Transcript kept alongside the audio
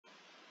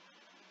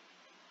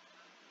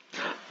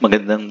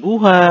Magandang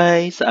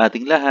buhay sa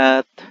ating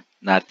lahat.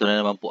 Narito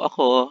na naman po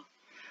ako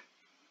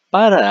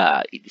para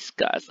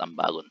i-discuss ang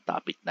bagong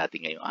topic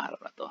natin ngayong araw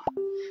na to.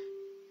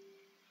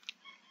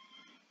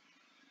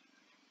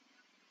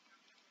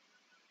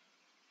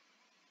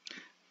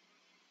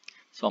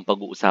 So, ang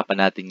pag-uusapan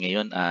natin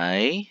ngayon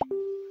ay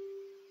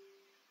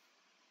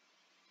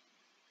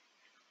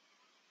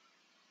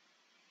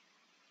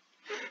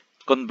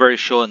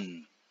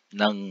conversion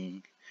ng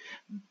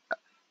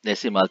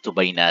decimal to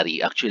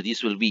binary. Actually,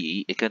 this will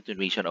be a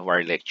continuation of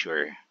our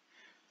lecture.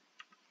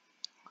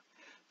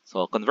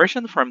 So,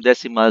 conversion from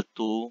decimal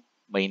to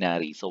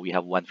binary. So, we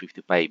have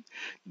 155.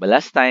 But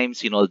last time,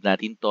 sinold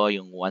natin to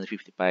yung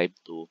 155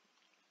 to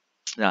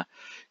na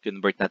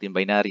convert natin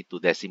binary to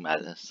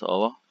decimal.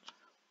 So,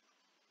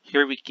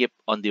 here we keep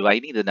on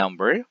dividing the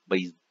number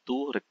by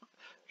 2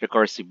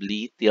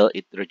 recursively till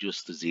it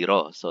reduces to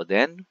 0. So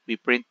then we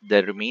print the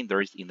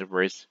remainders in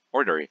reverse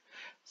order.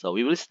 So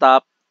we will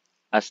stop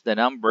as the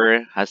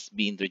number has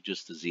been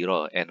reduced to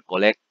 0 and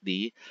collect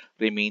the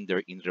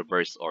remainder in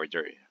reverse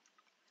order.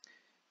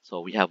 So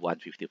we have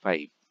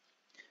 155.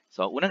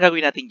 So unang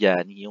gagawin natin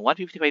dyan, yung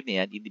 155 na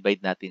yan,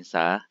 i-divide natin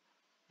sa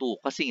 2.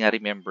 Kasi nga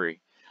remember,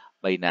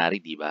 binary,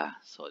 di ba?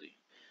 Sorry.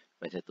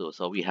 By 2.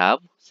 So we have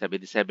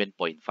 77.5.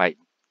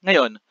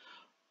 Ngayon,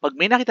 pag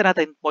may nakita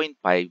natin 0.5,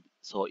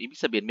 so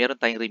ibig sabihin meron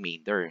tayong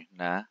remainder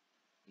na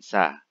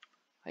isa.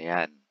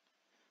 Ayan.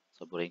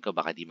 So burahin ko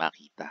baka di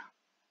makita.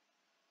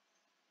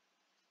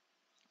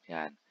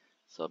 Ayan.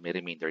 So may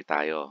remainder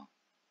tayo.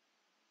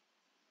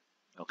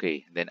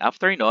 Okay. Then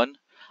after nun,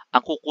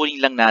 ang kukunin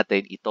lang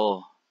natin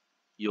ito,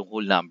 yung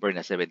whole number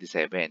na 77.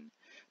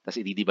 Tapos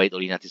i-divide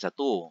ulit natin sa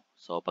 2.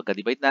 So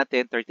pagka-divide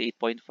natin,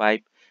 38.5,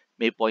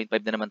 may 0.5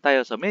 na naman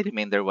tayo. So may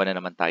remainder 1 na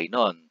naman tayo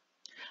nun.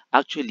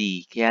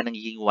 Actually, kaya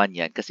nagiging 1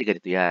 yan kasi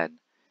ganito yan.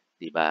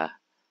 Diba?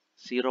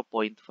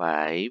 0.5.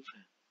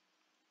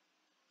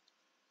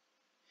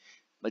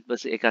 Ba't ba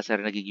si Ekasar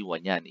nagiging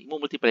 1 yan?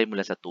 I-multiply mo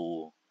lang sa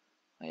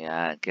 2.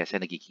 Ayan, kaya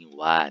siya nagiging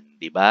 1.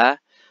 Di ba?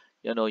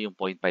 Yan o, yung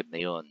 0.5 na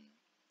yun.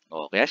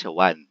 O, kaya siya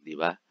 1. Di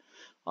ba?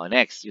 O,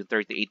 next, yung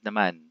 38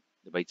 naman.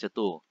 Divide sa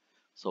 2.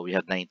 So, we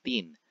have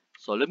 19.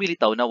 So,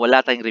 lumilitaw na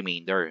wala tayong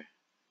remainder.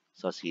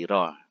 So,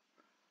 0.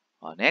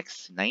 O,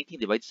 next, 19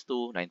 divides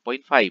 2,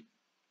 9.5.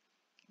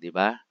 Di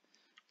ba?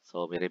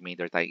 So, may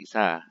remainder tayong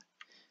isa.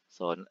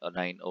 So,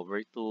 9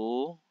 over 2,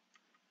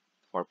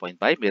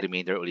 4.5. May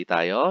remainder ulit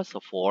tayo. So,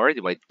 4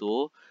 divide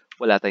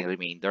 2. Wala tayong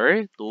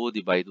remainder. 2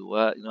 divide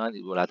 1.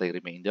 Wala tayong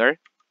remainder.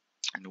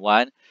 And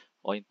 1.5.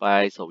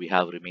 So, we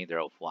have remainder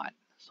of 1.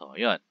 So,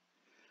 yun.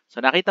 So,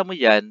 nakita mo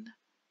yan.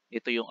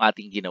 Ito yung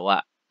ating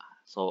ginawa.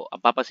 So,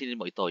 ang papasinin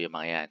mo ito, yung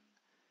mga yan.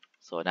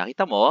 So,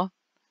 nakita mo.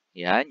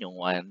 Yan, yung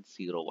 1,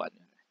 0, 1.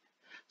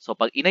 So,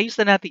 pag inayos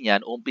na natin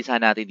yan,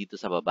 uumpisahan natin dito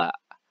sa baba.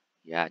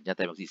 Yan, dyan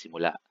tayo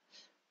magsisimula.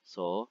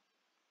 So,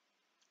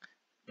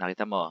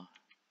 nakita mo.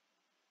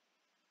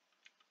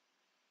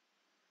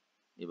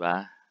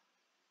 Diba?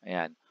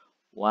 Ayan.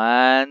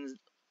 1,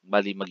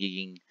 bali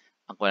magiging,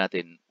 ang kuha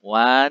natin,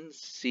 1,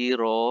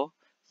 0,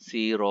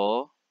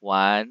 0,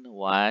 1,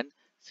 1,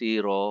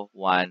 0,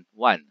 1,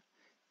 1.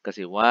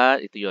 Kasi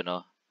 1, ito yun,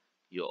 no?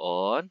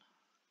 Yun,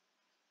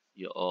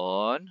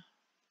 yun,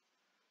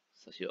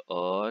 tas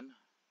yun,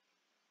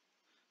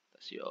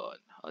 tas yun.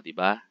 O,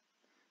 diba?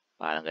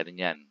 Parang ganun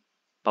yan.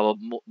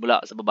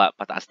 Mula sa baba,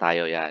 pataas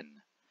tayo, yan.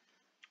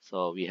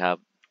 So, we have,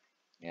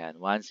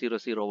 yan, 1, 0,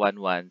 0, 1,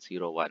 1,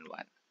 0, 1,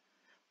 1.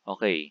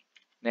 Okay.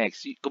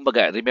 Next,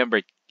 kumbaga,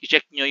 remember,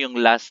 i-check nyo yung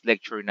last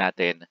lecture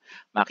natin.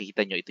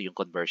 Makikita nyo ito yung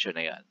conversion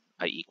na yan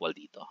ay equal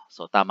dito.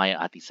 So, tama yung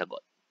ating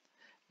sagot.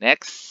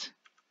 Next,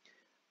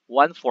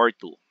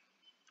 142.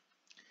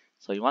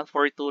 So, yung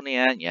 142 na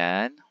yan,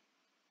 yan.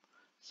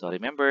 So,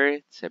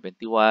 remember,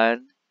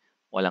 71,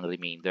 walang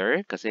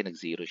remainder kasi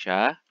nag-0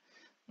 siya.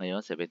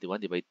 Ngayon,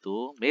 71 divide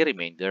 2, may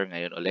remainder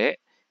ngayon uli.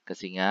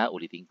 Kasi nga,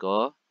 ulitin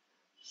ko,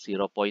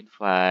 0.5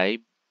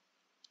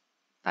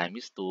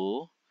 times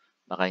 2.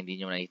 Baka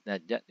hindi nyo nakita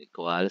dyan,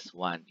 equals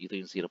 1. Ito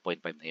yung 0.5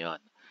 na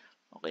yon.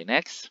 Okay,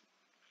 next.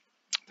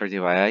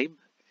 35.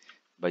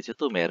 By 2,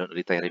 meron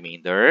ulit tayong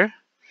remainder.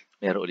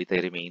 Meron ulit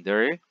tayong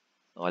remainder.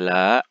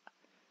 Wala.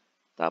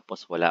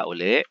 Tapos, wala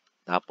uli.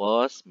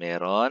 Tapos,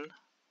 meron.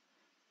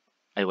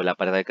 Ay, wala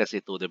pala tayo kasi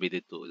 2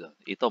 divided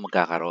 2. Ito,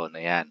 magkakaroon.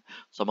 Ayan.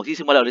 So,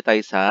 magsisimula ulit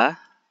tayo sa,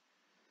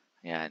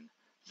 ayan.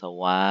 So,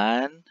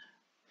 1,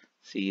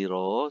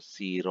 0,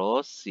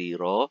 0,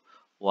 0,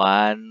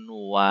 1,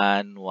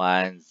 1,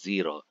 1,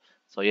 0.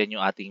 So, yan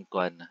yung ating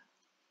kwan.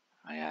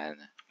 Ayan.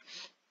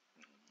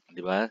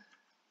 Di ba?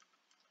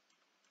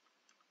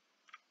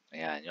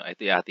 Ayan.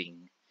 Ito yung ating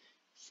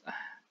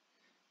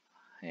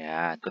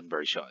ayan,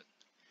 conversion.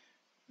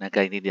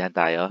 Nagkaintindihan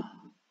tayo?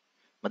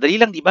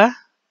 Madali lang, di ba?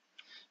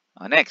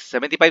 Next,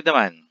 75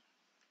 naman.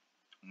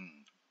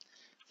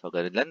 So,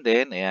 ganun lang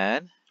din.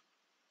 Ayan.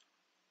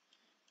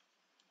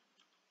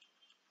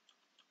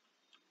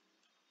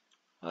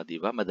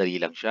 Di ba? Madali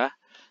lang siya.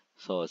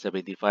 So,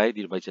 75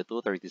 divided sa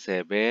 2,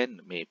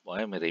 37. May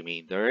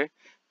remainder.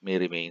 May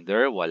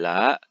remainder.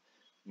 Wala.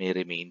 May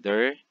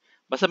remainder.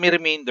 Basta may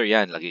remainder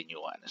yan, lagay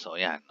nyo 1. So,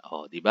 yan.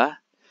 O, di ba?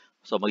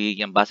 So,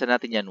 magiging ang basa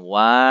natin yan,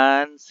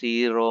 1,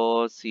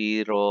 0,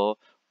 0,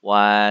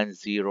 1,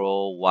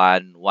 0,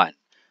 1, 1.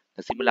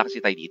 Nagsimula kasi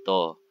tayo dito.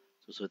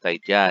 Susunod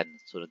tayo dyan.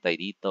 Sunod tayo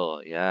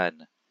dito. Yan.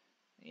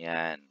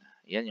 Yan.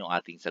 Yan yung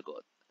ating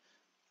sagot.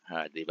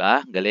 Ha, di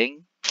ba? Galing?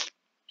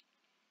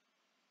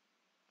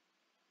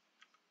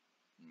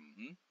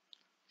 Mhm.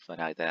 So,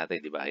 nakita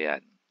natin, di ba? Yan.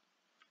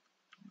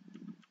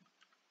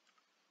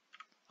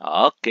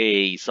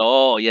 Okay.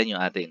 So, yan yung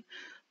ating.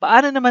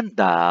 Paano naman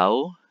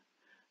daw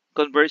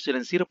conversion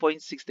ng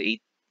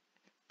 0.68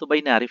 to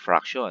binary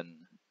fraction?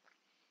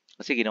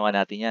 Kasi ginawa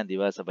natin yan, di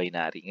ba, sa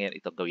binary. Ngayon,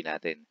 itong gawin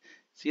natin.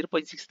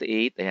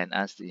 0.68, ayan,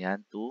 as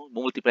yan, 2.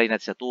 Multiply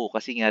natin sa 2.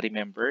 Kasi nga,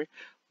 remember,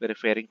 we're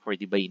referring for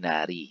the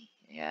binary.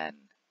 Ayan.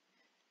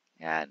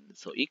 Ayan.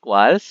 So,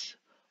 equals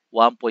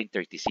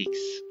 1.36.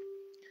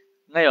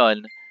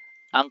 Ngayon,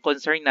 ang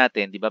concern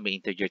natin, di ba, may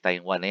integer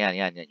tayong 1. Ayan,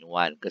 yan, yan yung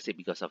 1. Kasi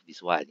because of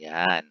this 1.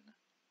 Yan.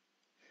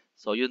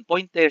 So, yung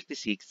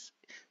 0.36,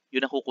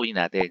 yun ang kukunin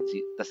natin.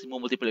 Tapos,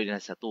 multiply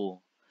natin sa 2.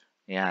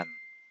 Ayan.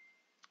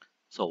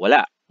 So,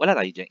 wala. Wala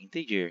tayo dyan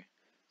integer.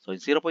 So, yung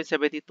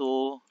 0.72,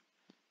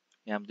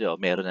 yan,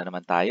 meron na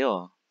naman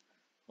tayo.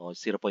 O,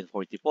 0.44.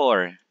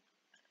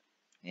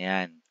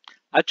 Ayan.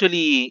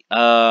 Actually,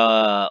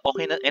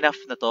 okay na, enough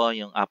na to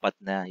yung apat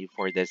na, yung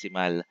 4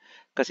 decimal.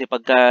 Kasi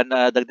pagka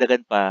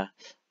nadagdagan pa,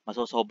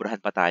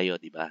 masosobrahan pa tayo,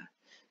 di ba?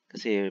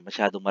 Kasi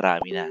masyadong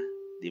marami na,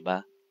 di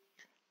ba?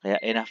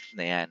 Kaya enough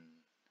na yan,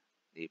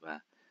 di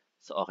ba?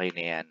 So, okay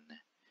na yan.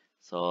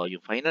 So,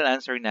 yung final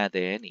answer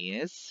natin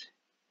is,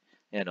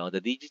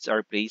 the digits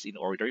are placed in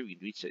order with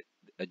which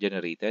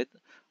generated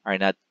are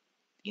not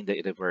in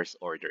the reverse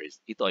orders.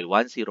 Ito ay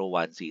 1010.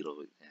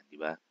 Yan, di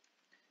ba?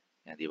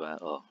 Yan, di ba?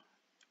 Oh.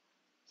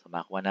 So,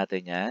 makuha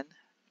natin yan.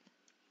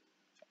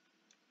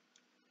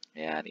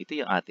 Ayan, ito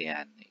yung ating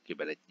yan.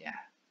 Equivalent niya.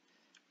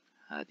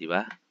 Di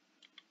ba?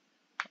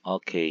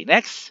 Okay,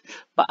 next.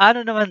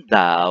 Paano naman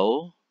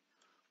daw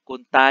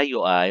kung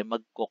tayo ay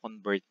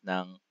magko-convert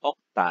ng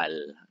octal,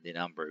 the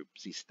number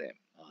system?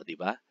 Di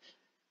ba?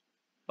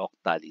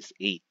 Octal is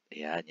 8.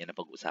 Ayan, yan ang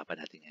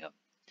pag-uusapan natin ngayon.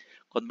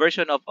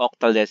 Conversion of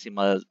octal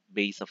decimal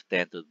base of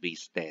 10 to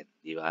base 10,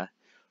 di ba?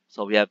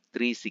 So, we have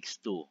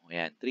 362.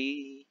 Ayan,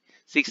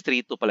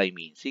 632 pala I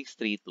mean.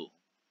 632.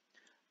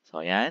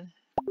 So, ayan.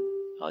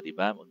 O, di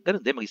ba?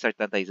 Ganun din, mag-start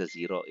na tayo sa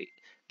 0.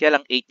 Kaya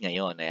lang 8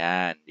 ngayon.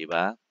 Ayan, di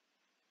ba?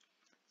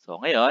 So,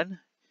 ngayon,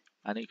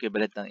 ano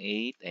equivalent ng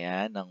 8?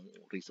 Ayan, ng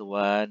raised to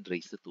 1,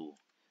 raised to 2.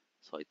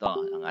 So, ito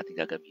ang ating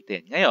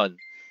gagamitin. Ngayon,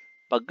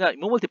 pag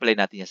i-multiply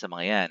natin yan sa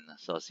mga yan.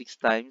 So, 6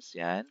 times,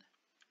 yan.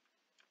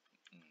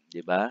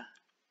 Di ba?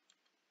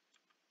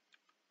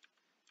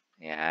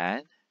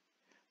 Ayan.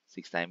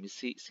 6 times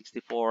 6,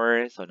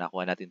 64. So,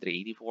 nakuha natin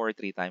 384.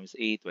 3 times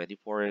 8,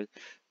 24.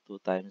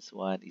 2 times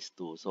 1 is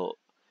 2. So,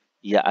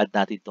 i-add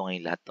natin ito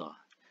ngayon lahat to.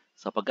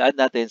 So, pag-add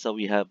natin, so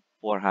we have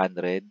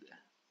 400.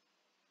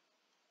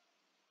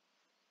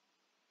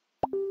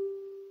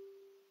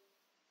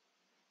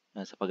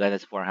 Sa pag-add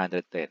natin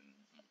 410.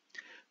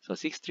 So,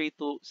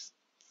 632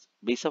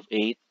 base of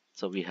 8.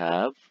 So, we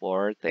have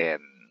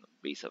 410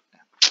 base of.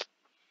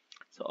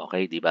 So,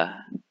 okay, di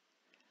ba?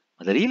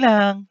 Madali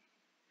lang.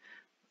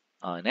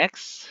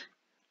 Next.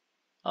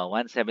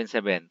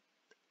 177.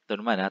 Ito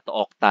naman, to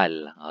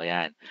octal.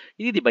 Yan.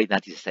 I-divide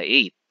natin sa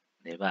 8.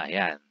 Di ba?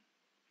 Ayan.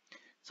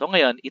 So,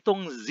 ngayon,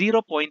 itong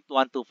 0.125,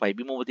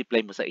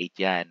 i-multiply mo sa 8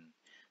 yan.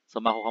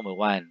 So, makuha mo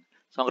 1.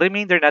 So, ang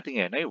remainder natin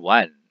ngayon ay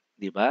 1.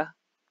 Di ba?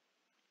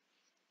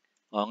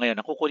 Ngayon,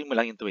 nakukunin mo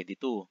lang yung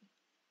 22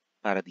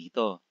 para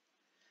dito.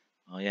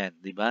 Yan.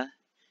 Di ba?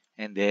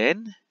 And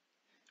then,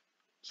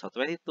 so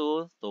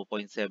 22,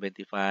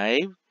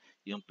 2.75.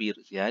 Yung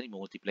yan,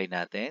 i-multiply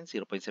natin.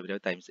 0.75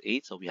 times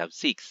 8. So, we have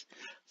 6.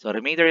 So,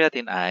 remainder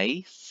natin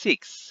ay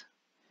 6.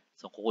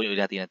 So, kukunin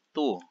ulit natin ng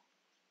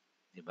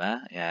 2.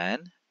 Diba?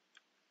 Ayan.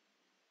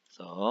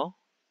 So,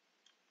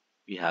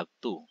 we have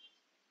 2.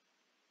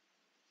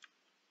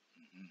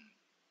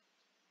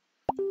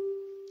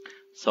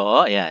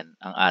 So, ayan,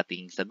 ang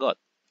ating sagot.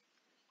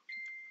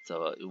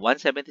 So,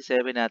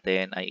 177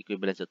 natin ay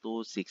equivalent sa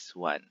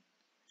 261.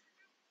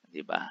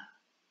 Diba?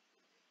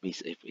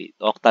 Base of 8.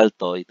 Octal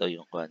to, ito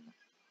yung kwan.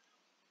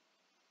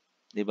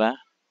 Diba?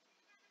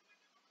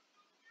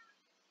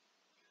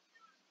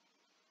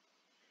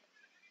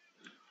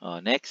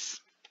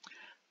 Next.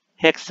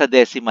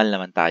 Hexadecimal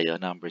naman tayo,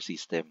 number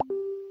system.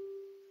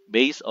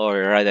 Base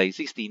or rather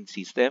 16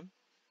 system.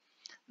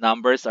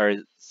 Numbers are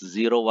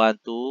 0,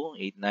 1,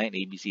 2, 8, 9,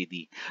 A, B, C,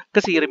 D.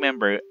 Kasi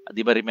remember,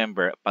 di ba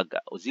remember, pag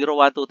 0,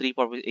 1, 2, 3,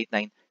 4, 5, 8,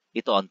 9,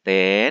 ito on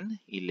 10,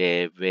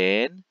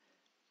 11,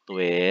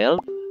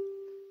 12.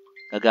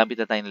 Gagamit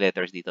na tayo ng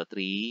letters dito.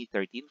 3,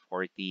 13,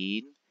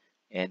 14,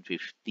 and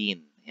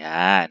 15.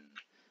 Yan.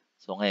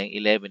 So, ngayon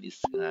 11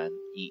 is,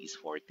 E is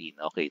 14.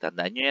 Okay,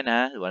 tandaan nyo yan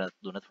ha.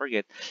 Do not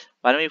forget.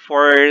 Paano may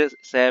 4,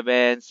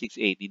 7, 6,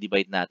 8?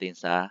 I-divide natin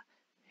sa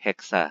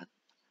hexa.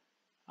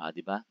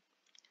 Di ba?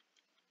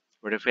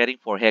 We're referring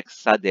for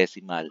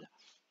hexadecimal.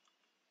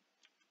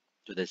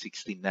 to the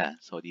 16 na.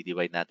 So,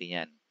 di-divide natin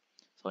yan.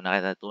 So,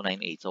 nakita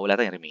 298. So, wala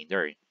tayong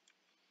remainder.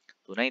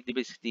 290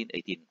 divided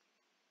 16, 18.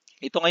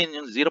 Ito ngayon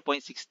yung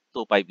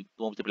 0.625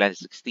 multiply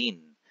sa 16.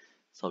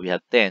 So, we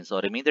have 10. So,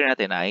 remainder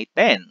natin ay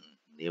 10.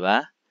 Di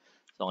ba?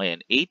 So,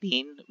 ngayon,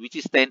 18, which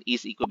is 10,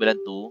 is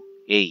equivalent to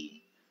A.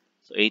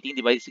 So, 18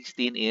 divided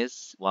 16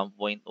 is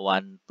 1.125.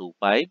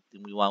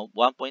 Yung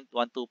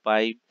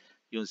 1.125,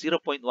 yung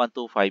 0.125,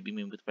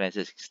 i-multiply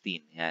sa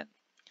 16. Yan.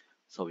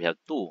 So, we have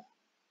 2,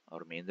 or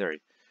remainder.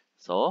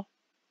 So,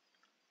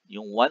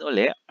 yung 1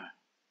 ulit,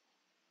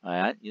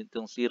 ayan, yung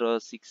itong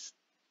 0.625,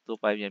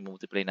 yan,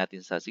 multiply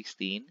natin sa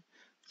 16.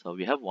 So,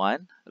 we have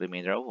 1,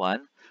 remainder of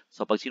 1.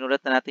 So, pag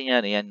sinulat na natin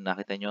yan, ayan,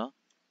 nakita nyo?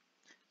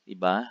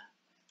 Diba?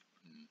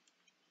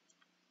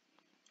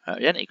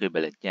 Yan,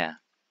 equivalent niya.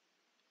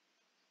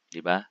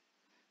 Diba?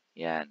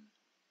 Yan.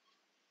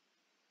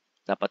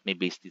 Dapat may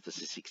base dito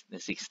sa 16.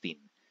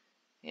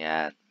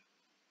 Yan.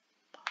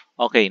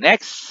 Okay,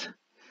 next.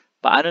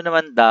 Paano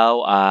naman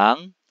daw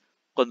ang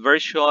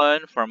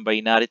conversion from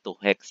binary to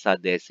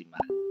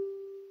hexadecimal?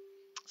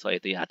 So,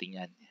 ito yung ating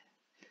yan.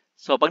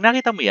 So, pag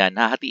nakita mo yan,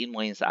 hahatiin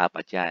mo ngayon sa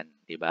 4 yan.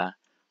 Diba?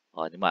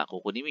 O, diba?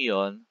 Kukunin mo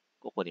yun,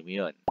 kukunin mo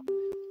yun.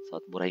 So,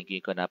 at burahin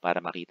ko na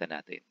para makita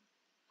natin.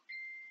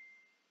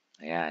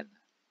 Ayan.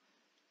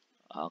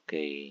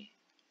 Okay.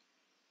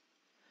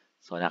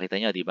 So, nakita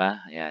nyo,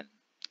 diba? Ayan.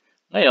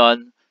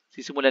 Ngayon,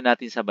 sisimulan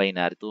natin sa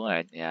binary to.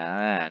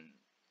 Ayan.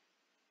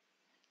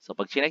 So,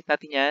 pag chinek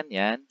natin yan,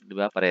 yan, di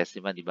ba? Parehas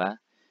naman, di ba?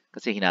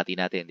 Kasi hinati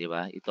natin, di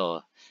ba?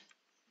 Ito,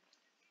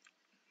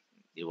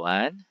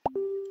 1,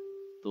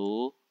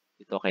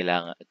 2, ito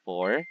kailangan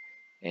 4,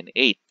 and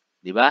 8,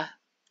 di ba?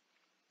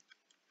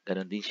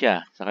 Ganon din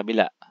siya sa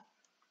kabila.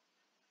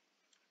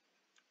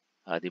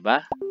 Di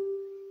ba?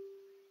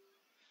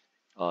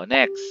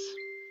 Next.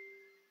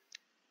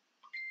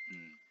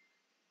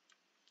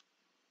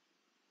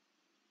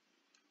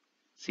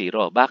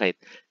 0.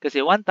 Bakit? Kasi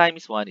 1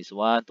 times 1 is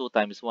 1, 2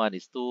 times 1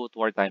 is 2,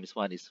 4 times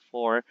 1 is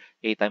 4,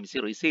 8 times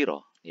 0 is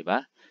 0. Di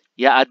ba?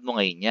 I-add mo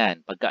ngayon yan.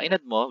 Pagka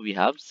in-add mo, we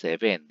have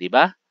 7. Di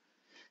ba?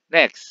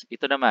 Next,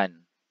 ito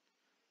naman.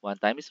 1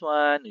 times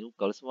 1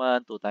 equals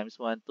 1, 2 times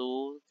 1,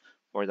 2,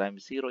 4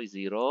 times 0 is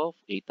 0,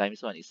 8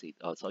 times 1 is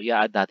 8. So,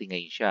 i-add natin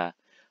ngayon siya.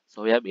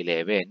 So, we have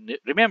 11.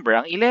 Remember,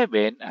 ang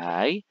 11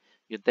 ay,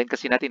 yung 10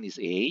 kasi natin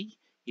is A,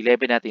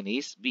 11 natin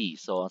is B.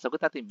 So, ang sagot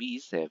natin B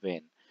is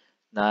 7,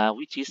 na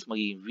which is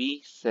magiging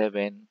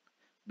V7,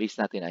 base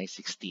natin ay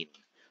 16.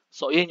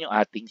 So, yan yung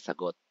ating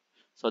sagot.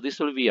 So,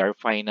 this will be our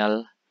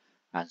final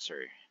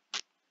answer.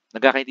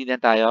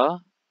 Nagkakaintindihan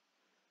tayo?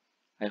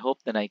 I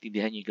hope na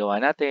naintindihan niyo yung gawa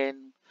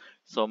natin.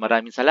 So,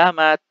 maraming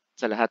salamat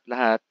sa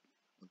lahat-lahat.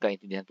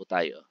 Magkaintindihan po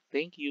tayo.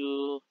 Thank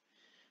you.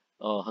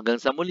 Hanggang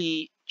sa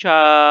muli.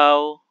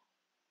 Ciao!